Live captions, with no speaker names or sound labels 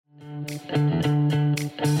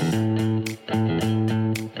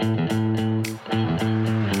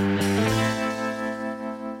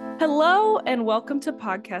Hello and welcome to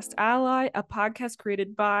Podcast Ally, a podcast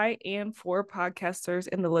created by and for podcasters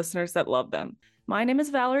and the listeners that love them. My name is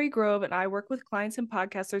Valerie Grove and I work with clients and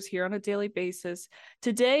podcasters here on a daily basis.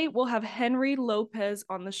 Today, we'll have Henry Lopez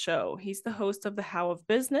on the show. He's the host of The How of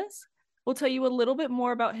Business. We'll tell you a little bit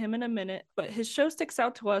more about him in a minute, but his show sticks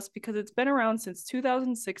out to us because it's been around since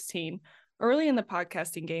 2016, early in the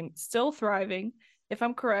podcasting game, still thriving. If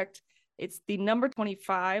I'm correct, it's the number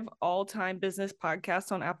 25 all-time business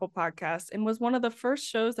podcast on Apple Podcasts and was one of the first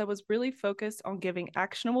shows that was really focused on giving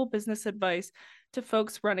actionable business advice to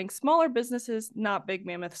folks running smaller businesses, not big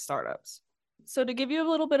mammoth startups. So to give you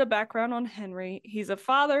a little bit of background on Henry, he's a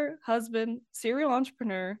father, husband, serial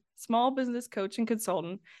entrepreneur, small business coach and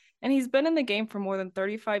consultant, and he's been in the game for more than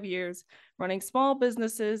 35 years, running small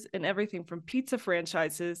businesses and everything from pizza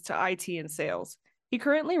franchises to IT and sales. He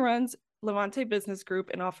currently runs Levante Business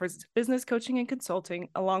Group and offers business coaching and consulting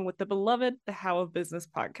along with the beloved The How of Business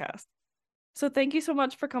podcast. So thank you so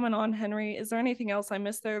much for coming on, Henry. Is there anything else I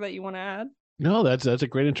missed there that you want to add? No, that's a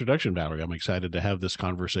great introduction, Valerie. I'm excited to have this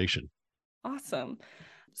conversation. Awesome.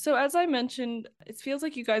 So as I mentioned, it feels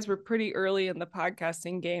like you guys were pretty early in the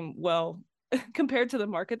podcasting game, well, compared to the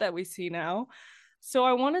market that we see now. So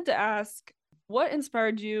I wanted to ask, what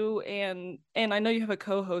inspired you, and I know you have a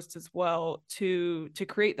co-host as well, to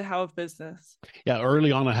create The How of Business? Yeah,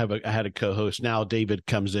 early on I had a co-host. Now David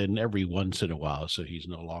comes in every once in a while, so he's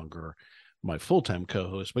no longer my full-time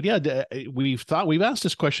co-host. But yeah, we've asked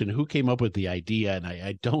this question, who came up with the idea? And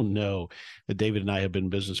I don't know. That David and I have been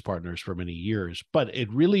business partners for many years, but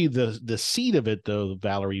it really, the seed of it though,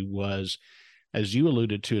 Valerie, was, as you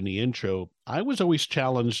alluded to in the intro, I was always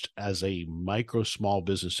challenged as a micro small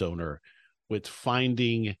business owner with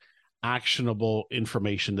finding actionable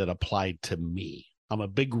information that applied to me. I'm a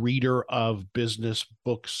big reader of business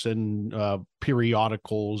books and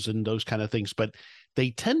periodicals and those kind of things, but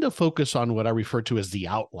they tend to focus on what I refer to as the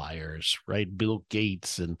outliers, right? Bill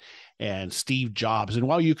Gates and Steve Jobs. And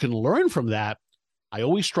while you can learn from that, I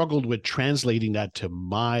always struggled with translating that to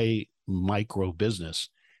my micro business.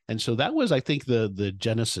 And so that was, I think, the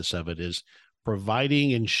genesis of it, is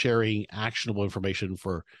providing and sharing actionable information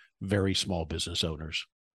for very small business owners.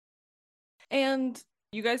 And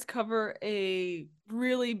you guys cover a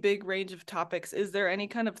really big range of topics. Is there any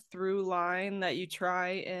kind of through line that you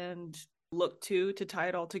try and look to tie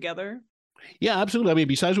it all together? Yeah, absolutely. I mean,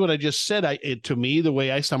 besides what I just said, to me, the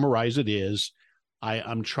way I summarize it is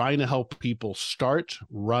I'm trying to help people start,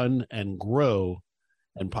 run, and grow,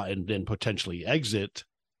 and then potentially exit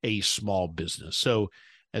a small business. So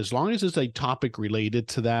as long as it's a topic related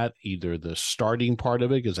to that, either the starting part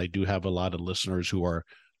of it, because I do have a lot of listeners who are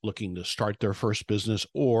looking to start their first business,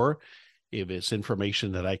 or if it's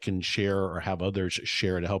information that I can share or have others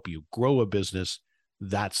share to help you grow a business,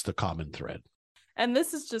 that's the common thread. And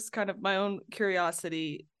this is just kind of my own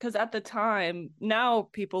curiosity, because at the time, now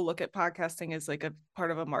people look at podcasting as like a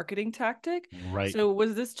part of a marketing tactic. Right. So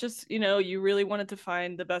was this just, you really wanted to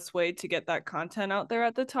find the best way to get that content out there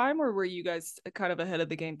at the time, or were you guys kind of ahead of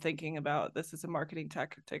the game thinking about this as a marketing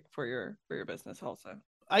tactic for your business also?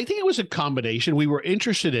 I think it was a combination. We were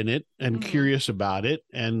interested in it and curious about it.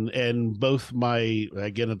 And both my,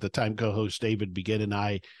 again, at the time, co-host David Begin and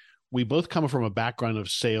I, we both come from a background of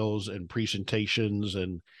sales and presentations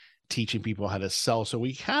and teaching people how to sell. So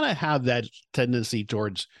we kind of have that tendency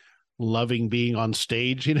towards loving being on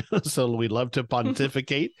stage, so we love to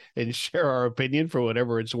pontificate and share our opinion for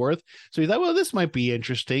whatever it's worth. So we thought, well, this might be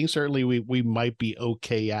interesting. Certainly we might be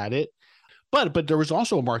okay at it. But there was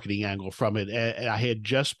also a marketing angle from it. And I had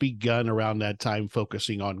just begun around that time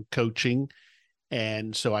focusing on coaching.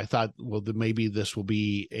 And so I thought, well, maybe this will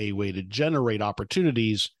be a way to generate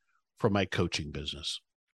opportunities for my coaching business.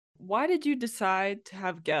 Why did you decide to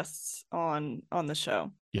have guests on the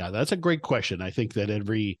show? Yeah, that's a great question. I think that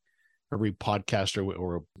every podcaster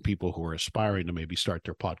or people who are aspiring to maybe start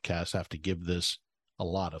their podcast have to give this a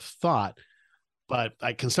lot of thought. But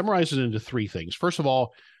I can summarize it into three things. First of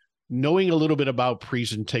all, knowing a little bit about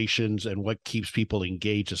presentations and what keeps people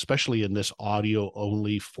engaged, especially in this audio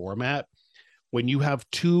only format. When you have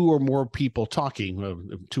two or more people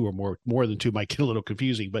talking, two or more than two might get a little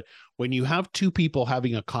confusing, but when you have two people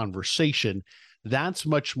having a conversation, that's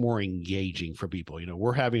much more engaging for people.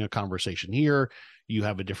 We're having a conversation here. You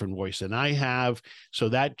have a different voice than I have. So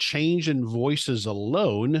that change in voices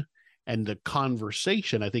alone and the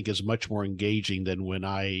conversation, I think, is much more engaging than when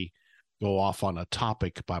I go off on a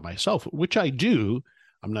topic by myself, which I do.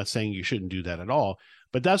 I'm not saying you shouldn't do that at all,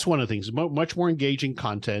 but that's one of the things, much more engaging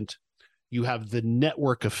content. You have the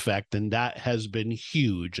network effect, and that has been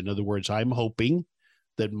huge. In other words, I'm hoping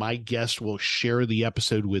that my guest will share the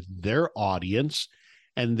episode with their audience,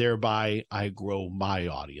 and thereby I grow my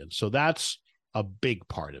audience. So that's a big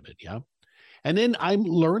part of it. Yeah. And then I'm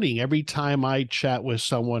learning every time I chat with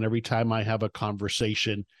someone, every time I have a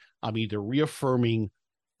conversation, I'm either reaffirming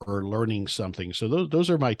or learning something. So those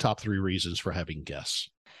are my top 3 reasons for having guests.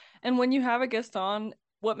 And when you have a guest on,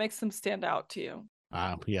 what makes them stand out to you?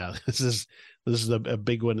 Yeah, this is a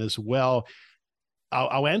big one as well.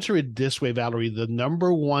 I'll answer it this way, Valerie. The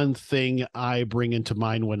number one thing I bring into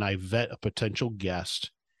mind when I vet a potential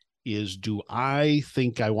guest is, do I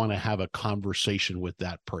think I want to have a conversation with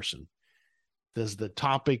that person? Does the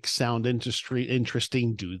topic sound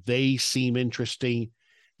interesting? Do they seem interesting?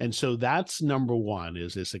 And so that's number one,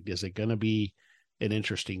 is it going to be an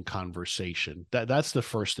interesting conversation? That's the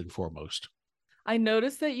first and foremost. I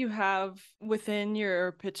noticed that you have within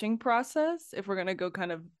your pitching process, if we're going to go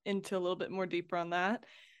kind of into a little bit more deeper on that,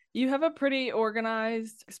 you have a pretty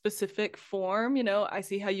organized, specific form. You know, I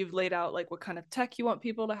see how you've laid out like what kind of tech you want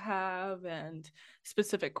people to have and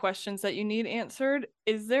specific questions that you need answered.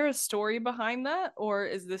 Is there a story behind that, or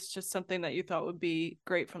is this just something that you thought would be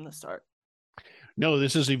great from the start? No,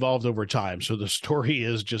 this has evolved over time. So the story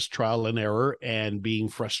is just trial and error and being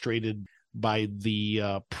frustrated by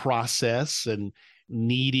the process and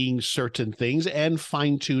needing certain things and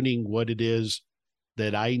fine-tuning what it is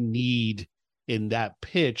that I need in that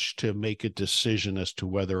pitch to make a decision as to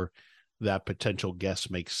whether that potential guest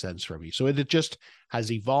makes sense for me. So it just has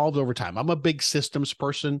evolved over time. I'm a big systems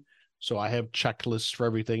person, so I have checklists for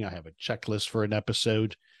everything. I have a checklist for an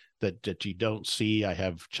episode that you don't see. I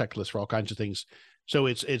have checklists for all kinds of things. So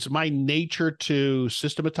it's my nature to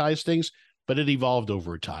systematize things, but it evolved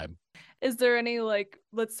over time. Is there any, like,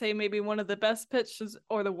 let's say maybe one of the best pitches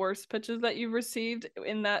or the worst pitches that you've received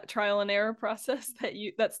in that trial and error process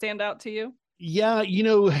that stand out to you? Yeah,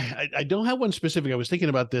 I don't have one specific. I was thinking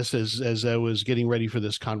about this as I was getting ready for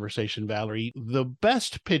this conversation, Valerie. The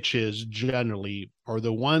best pitches generally are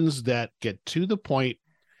the ones that get to the point,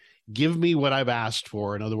 give me what I've asked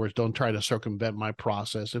for. In other words, don't try to circumvent my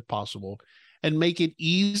process if possible, and make it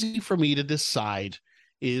easy for me to decide,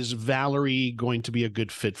 is Valerie going to be a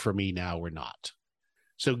good fit for me now or not?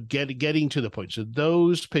 So getting to the point. So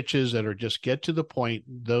those pitches that are just get to the point,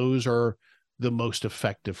 those are the most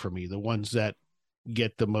effective for me, the ones that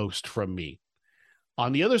get the most from me.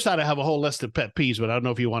 On the other side, I have a whole list of pet peeves, but I don't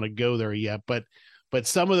know if you want to go there yet. But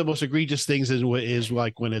some of the most egregious things is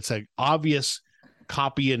like when it's an obvious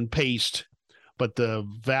copy and paste, but the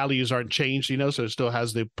values aren't changed, so it still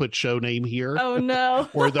has the put show name here. Oh no.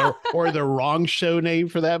 or the wrong show name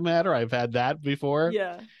for that matter. I've had that before.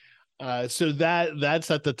 Yeah. So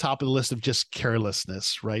that's at the top of the list of just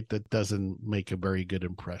carelessness, right? That doesn't make a very good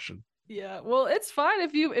impression. Yeah. Well, it's fine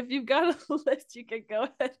if you've got a list, you can go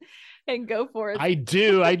ahead and go for it. I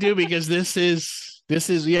do because this is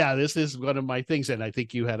one of my things. And I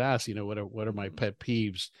think you had asked, what are my pet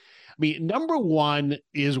peeves? I mean, number one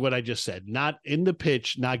is what I just said, not in the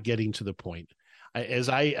pitch, not getting to the point.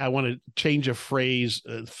 I want to change a phrase,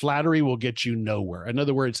 flattery will get you nowhere. In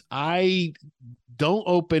other words, I don't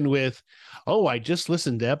open with, oh, I just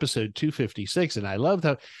listened to episode 256 and I loved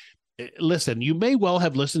how, listen, you may well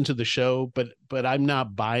have listened to the show, but I'm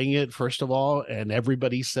not buying it, first of all. And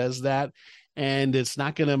everybody says that. And it's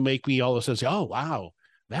not going to make me all of a sudden say, oh, wow,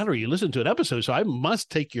 Valerie, you listened to an episode, so I must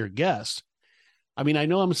take your guess. I mean, I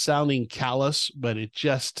know I'm sounding callous, but it's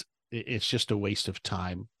just a waste of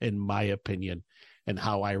time, in my opinion, and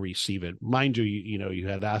how I receive it. Mind you, you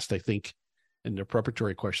had asked, I think, in the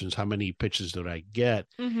preparatory questions, how many pitches did I get?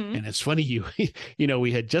 Mm-hmm. And it's funny,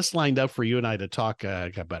 we had just lined up for you and I to talk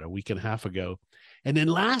about a week and a half ago. And then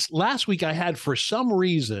last week for some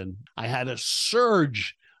reason, I had a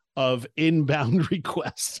surge of inbound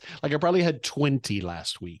requests. Like I probably had 20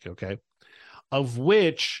 last week. Okay. Of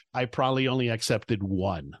which I probably only accepted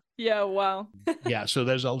one. Yeah, wow. Yeah, so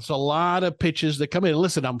there's a lot of pitches that come in.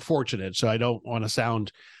 Listen, I'm fortunate, so I don't want to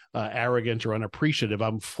sound arrogant or unappreciative.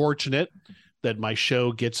 I'm fortunate that my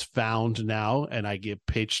show gets found now and I get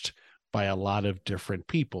pitched by a lot of different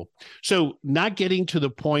people. So not getting to the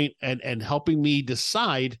point and helping me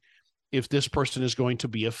decide if this person is going to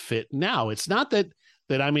be a fit now. It's not that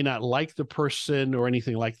I may not like the person or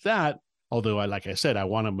anything like that. Although, like I said, I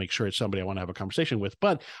want to make sure it's somebody I want to have a conversation with,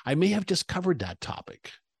 but I may have just covered that topic.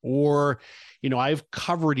 Or, I've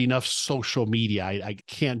covered enough social media. I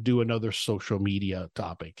can't do another social media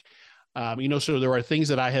topic. So there are things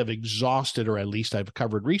that I have exhausted, or at least I've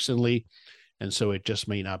covered recently, and so it just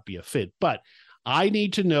may not be a fit. But I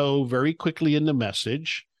need to know very quickly in the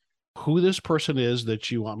message, who this person is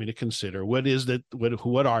that you want me to consider. What is that?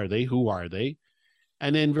 What are they? Who are they?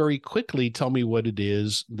 And then very quickly tell me what it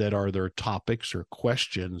is that are their topics or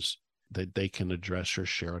questions that they can address or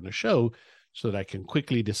share on the show, so that I can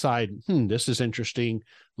quickly decide, this is interesting.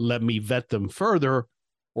 Let me vet them further,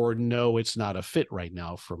 or no, it's not a fit right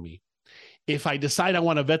now for me. If I decide I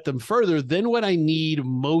want to vet them further, then what I need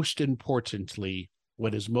most importantly,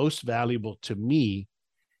 what is most valuable to me,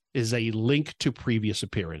 is a link to previous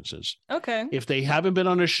appearances. Okay. If they haven't been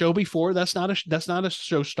on a show before, that's not a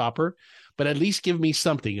showstopper, but at least give me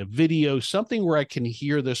something, a video, something where I can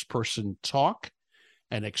hear this person talk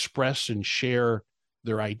and express and share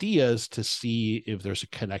their ideas to see if there's a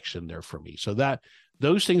connection there for me. So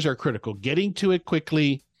those things are critical. Getting to it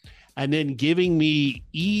quickly, and then giving me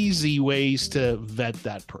easy ways to vet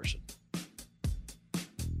that person.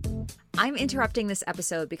 I'm interrupting this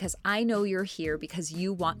episode because I know you're here because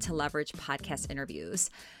you want to leverage podcast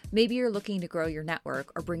interviews. Maybe you're looking to grow your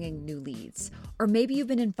network or bring in new leads. Or maybe you've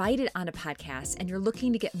been invited on a podcast and you're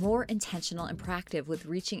looking to get more intentional and proactive with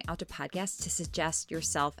reaching out to podcasts to suggest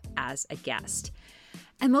yourself as a guest.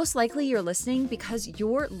 And most likely you're listening because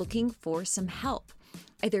you're looking for some help.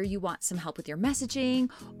 Either you want some help with your messaging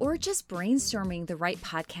or just brainstorming the right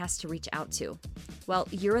podcast to reach out to. Well,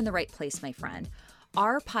 you're in the right place, my friend.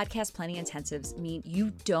 Our podcast planning intensives mean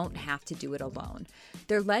you don't have to do it alone.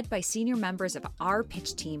 They're led by senior members of our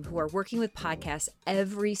pitch team who are working with podcasts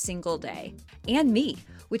every single day, and me,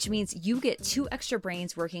 which means you get 2 extra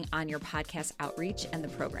brains working on your podcast outreach and the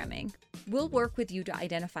programming. We'll work with you to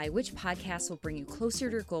identify which podcasts will bring you closer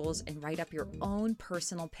to your goals and write up your own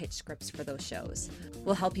personal pitch scripts for those shows.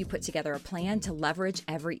 We'll help you put together a plan to leverage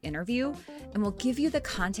every interview, and we'll give you the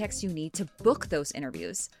context you need to book those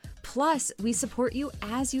interviews. Plus, we support you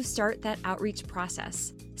as you start that outreach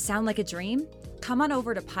process. Sound like a dream? Come on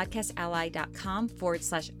over to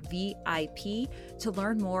podcastally.com/VIP to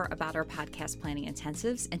learn more about our podcast planning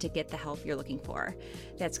intensives and to get the help you're looking for.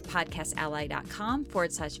 That's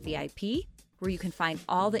podcastally.com/VIP, where you can find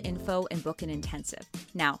all the info and book an intensive.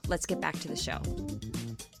 Now, let's get back to the show.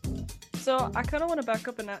 So I kind of want to back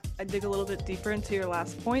up and I dig a little bit deeper into your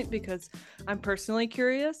last point because I'm personally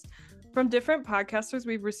curious. From different podcasters,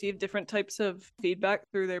 we've received different types of feedback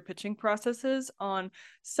through their pitching processes on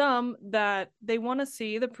some that they want to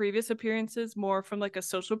see the previous appearances more from like a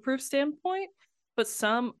social proof standpoint. But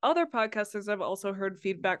some other podcasters, I've also heard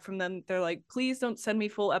feedback from them. They're like, please don't send me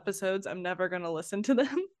full episodes. I'm never going to listen to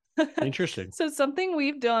them. Interesting. So something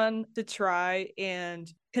we've done to try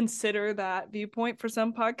and consider that viewpoint for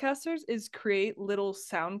some podcasters is create little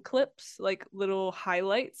sound clips, like little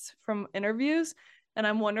highlights from interviews. And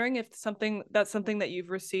I'm wondering if that's something that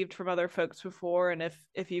you've received from other folks before, and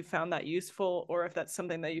if you found that useful, or if that's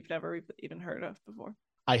something that you've never even heard of before.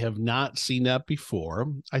 I have not seen that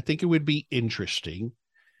before. I think it would be interesting.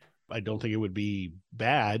 I don't think it would be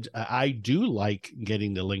bad. I do like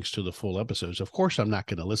getting the links to the full episodes. Of course, I'm not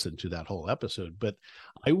going to listen to that whole episode, but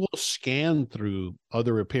I will scan through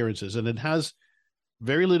other appearances, and it has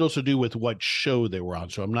very little to do with what show they were on.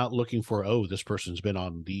 So I'm not looking for, this person's been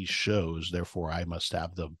on these shows, therefore I must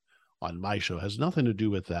have them on my show. It has nothing to do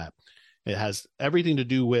with that. It has everything to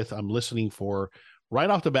do with, I'm listening for, right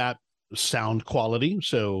off the bat, sound quality.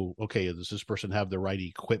 So, okay, does this person have the right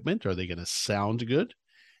equipment? Are they going to sound good?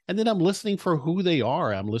 And then I'm listening for who they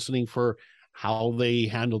are. I'm listening for how they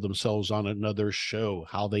handle themselves on another show,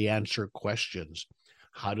 how they answer questions.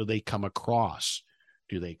 How do they come across?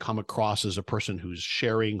 Do they come across as a person who's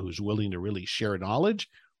sharing, who's willing to really share knowledge?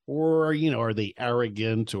 Or, are they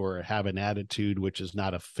arrogant or have an attitude which is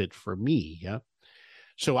not a fit for me? Yeah.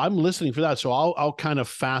 So I'm listening for that. So I'll kind of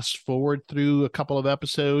fast forward through a couple of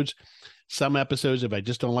episodes. Some episodes, if I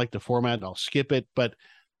just don't like the format, I'll skip it. But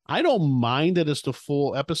I don't mind that it's the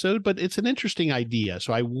full episode, but it's an interesting idea.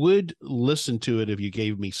 So I would listen to it if you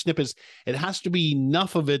gave me snippets. It has to be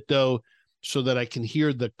enough of it, though, so that I can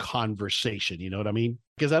hear the conversation. You know what I mean?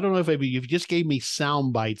 Because I don't know if you just gave me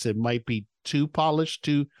sound bites, it might be too polished,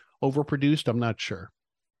 too overproduced. I'm not sure.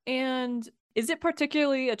 And is it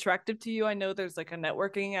particularly attractive to you? I know there's like a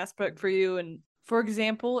networking aspect for you. And for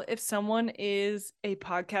example, if someone is a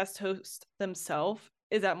podcast host themselves,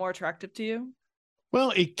 is that more attractive to you?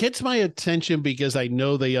 Well, it gets my attention because I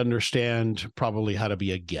know they understand probably how to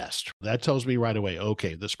be a guest. That tells me right away,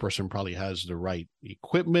 okay, this person probably has the right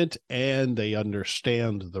equipment and they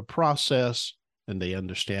understand the process and they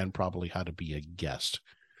understand probably how to be a guest.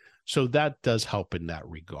 So that does help in that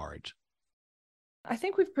regard. I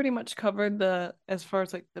think we've pretty much covered as far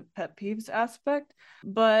as like the pet peeves aspect,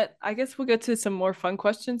 but I guess we'll get to some more fun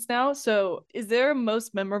questions now. So is there a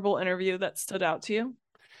most memorable interview that stood out to you?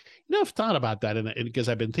 No, I've thought about that, and because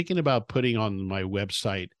I've been thinking about putting on my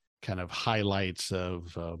website kind of highlights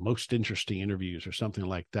of most interesting interviews or something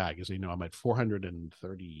like that. Because I'm at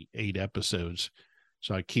 438 episodes,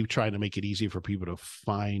 so I keep trying to make it easy for people to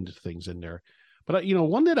find things in there. But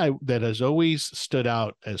one that has always stood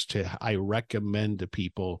out as to I recommend to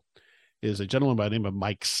people is a gentleman by the name of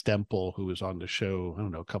Mike Stempel, who was on the show, I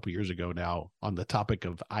don't know, a couple of years ago now, on the topic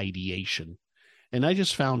of ideation. And I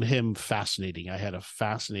just found him fascinating. I had a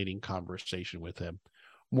fascinating conversation with him.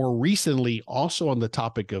 More recently, also on the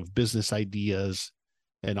topic of business ideas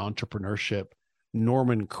and entrepreneurship,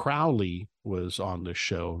 Norman Crowley was on the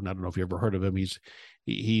show. And I don't know if you ever heard of him.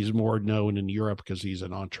 He's more known in Europe because he's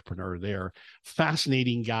an entrepreneur there.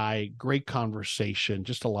 Fascinating guy, great conversation,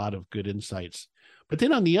 just a lot of good insights. But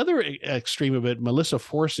then on the other extreme of it, Melissa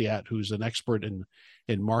Forciat, who's an expert in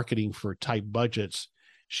marketing for tight budgets,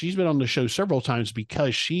 she's been on the show several times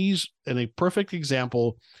because she's a perfect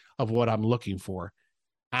example of what I'm looking for.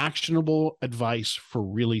 Actionable advice for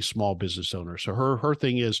really small business owners. So her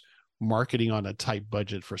thing is marketing on a tight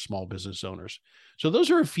budget for small business owners. So those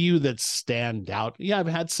are a few that stand out. Yeah, I've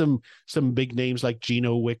had some big names like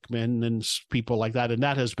Gino Wickman and people like that, and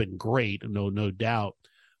that has been great, no doubt.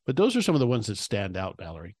 But those are some of the ones that stand out,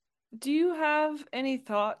 Valerie. Do you have any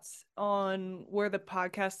thoughts on where the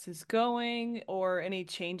podcast is going, or any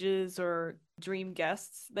changes or dream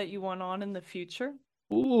guests that you want on in the future?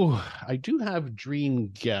 Ooh, I do have dream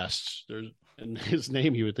guests. And his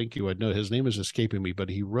name, you would think you would know. His name is escaping me, but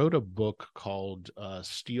he wrote a book called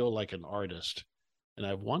Steal Like an Artist. And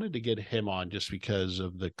I wanted to get him on just because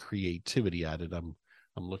of the creativity added. I'm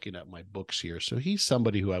looking at my books here. So he's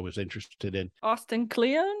somebody who I was interested in. Austin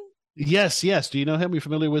Kleon? Yes. Do you know him? Are you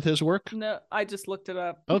familiar with his work? No, I just looked it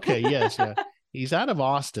up. Okay, yes, yeah. He's out of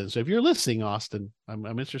Austin. So if you're listening, Austin,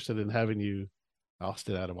 I'm interested in having you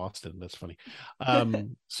Austin out of Austin. That's funny.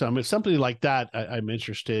 So something like that, I'm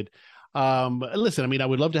interested. Listen, I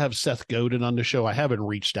would love to have Seth Godin on the show. I haven't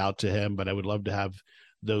reached out to him, but I would love to have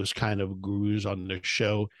those kind of gurus on the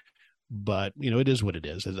show. But it is what it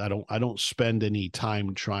is. I don't spend any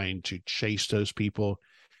time trying to chase those people.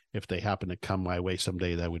 If they happen to come my way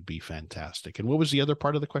someday, that would be fantastic. And what was the other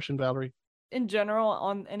part of the question, Valerie? In general,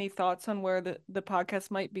 on any thoughts on where the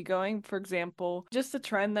podcast might be going? For example, just a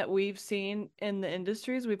trend that we've seen in the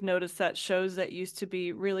industries, we've noticed that shows that used to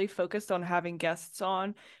be really focused on having guests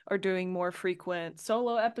on are doing more frequent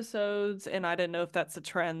solo episodes. And I didn't know if that's a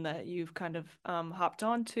trend that you've kind of hopped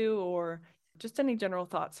onto, or just any general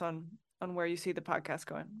thoughts on where you see the podcast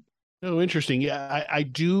going. Oh, interesting. Yeah, I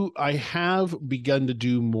do. I have begun to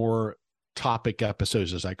do more topic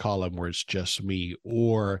episodes, as I call them, where it's just me,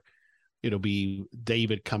 or it'll be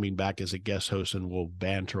David coming back as a guest host and we'll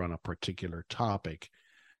banter on a particular topic.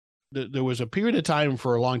 There was a period of time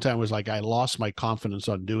for a long time was like I lost my confidence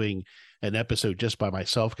on doing an episode just by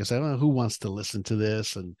myself because I don't know who wants to listen to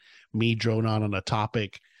this and me drone on a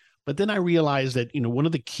topic. But then I realized that, one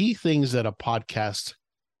of the key things that a podcast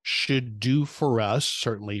should do for us,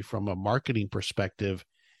 certainly from a marketing perspective,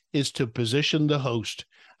 is to position the host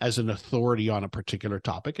as an authority on a particular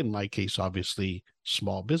topic. In my case, obviously,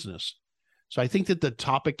 small business. So I think that the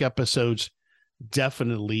topic episodes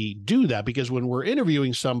definitely do that, because when we're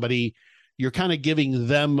interviewing somebody, you're kind of giving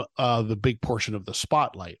them the big portion of the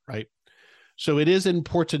spotlight, right? So it is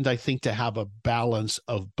important, I think, to have a balance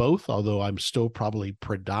of both, although I'm still probably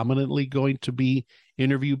predominantly going to be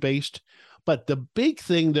interview-based. But the big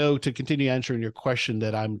thing, though, to continue answering your question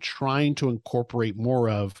that I'm trying to incorporate more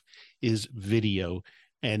of is video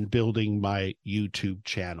and building my YouTube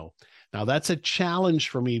channel. Now, that's a challenge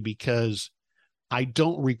for me because I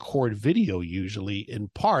don't record video usually. In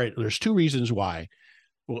part, there's two reasons why.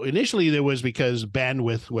 Well, initially there was because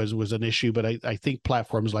bandwidth was an issue, but I think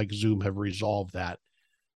platforms like Zoom have resolved that.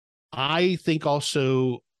 I think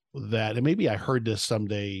also that, and maybe I heard this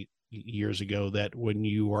someday years ago, that when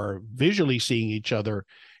you are visually seeing each other,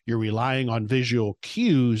 you're relying on visual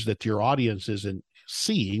cues that your audience isn't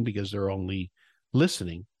seeing because they're only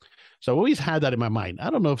listening. So I've always had that in my mind. I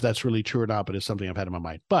don't know if that's really true or not, but it's something I've had in my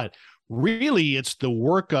mind. But really, it's the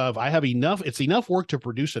work of, it's enough work to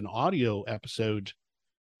produce an audio episode.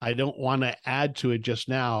 I don't want to add to it just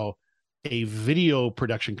now a video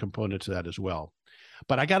production component to that as well.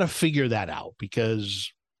 But I got to figure that out,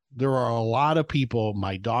 because there are a lot of people,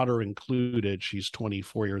 my daughter included, she's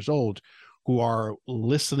 24 years old, who are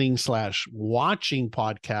listening/watching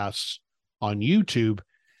podcasts on YouTube,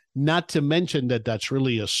 not to mention that that's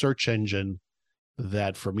really a search engine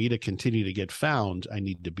that for me to continue to get found, I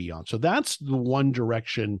need to be on. So that's the one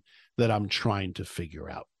direction that I'm trying to figure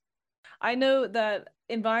out. I know that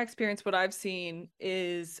in my experience, what I've seen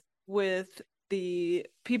is with the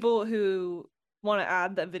people who want to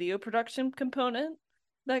add that video production component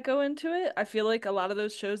that go into it, I feel like a lot of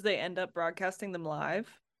those shows, they end up broadcasting them live,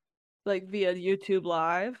 like via YouTube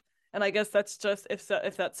Live. And I guess that's just if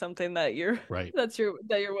that's something that you're right. you're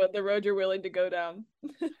the road you're willing to go down.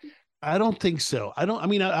 I don't think so. I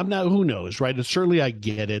mean, I'm not, who knows, right? And certainly I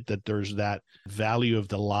get it that there's that value of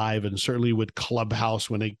the live, and certainly with Clubhouse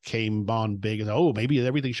when it came on big, oh, maybe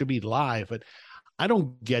everything should be live, but I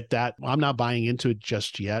don't get that. I'm not buying into it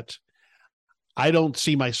just yet. I don't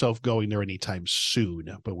see myself going there anytime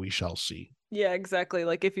soon, but we shall see. Yeah, exactly.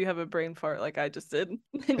 Like if you have a brain fart like I just did,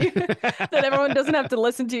 then everyone doesn't have to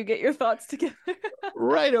listen to you get your thoughts together.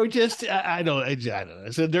 Right. Or just, I don't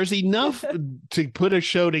know. So there's enough to put a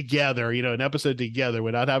show together, an episode together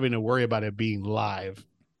without having to worry about it being live.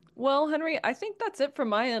 Well, Henry, I think that's it from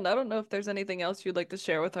my end. I don't know if there's anything else you'd like to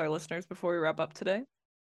share with our listeners before we wrap up today.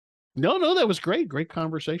 No, that was great. Great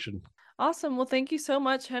conversation. Awesome. Well, thank you so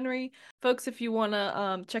much, Henry. Folks, if you want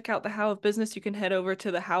to check out The How of Business, you can head over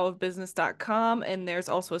to thehowofbusiness.com, and there's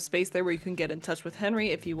also a space there where you can get in touch with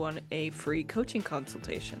Henry if you want a free coaching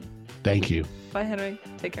consultation. Thank you. Bye, Henry.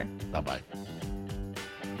 Take care. Bye-bye.